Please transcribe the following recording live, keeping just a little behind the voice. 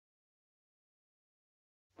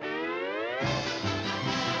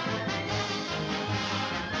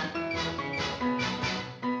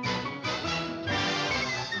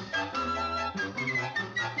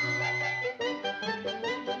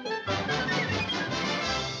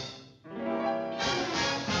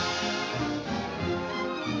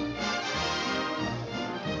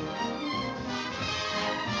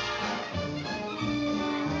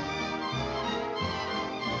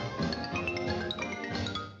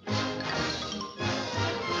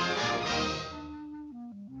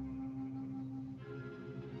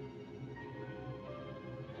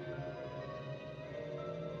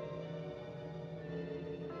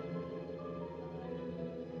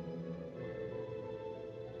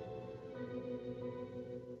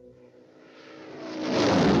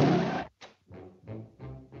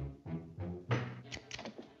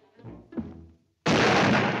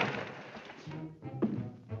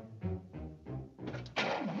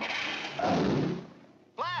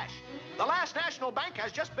The last national bank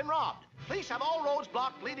has just been robbed. Police have all roads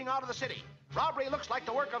blocked leading out of the city. Robbery looks like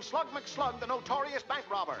the work of Slug McSlug, the notorious bank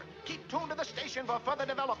robber. Keep tuned to the station for further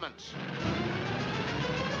developments.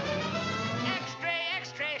 Extra,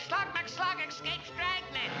 extra! Slug McSlug escapes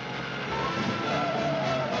Dragnet!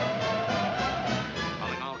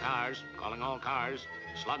 Calling all cars.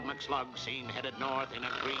 Slug McSlug seen headed north in a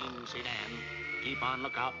green sedan. Keep on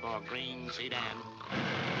lookout for a green sedan.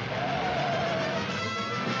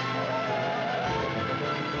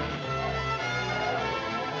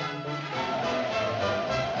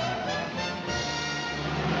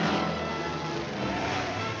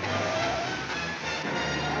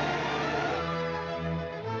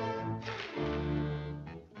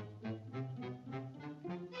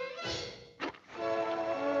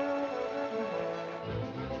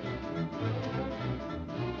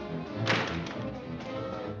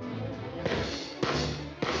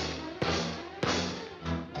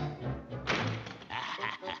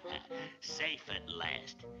 Safe at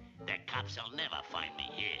last. The cops will never find me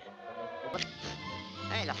here.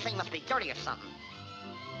 Hey, the thing must be dirty or something.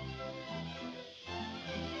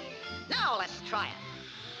 Now let's try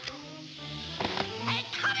it. Hey,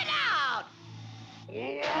 cut it out!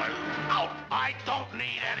 One out! I don't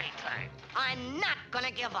need anything. I'm not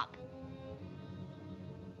gonna give up.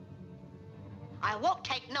 I won't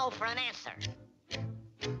take no for an answer.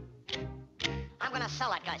 I'm gonna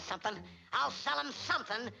sell that guy something. I'll sell him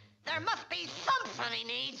something. There must be something he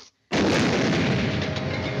needs.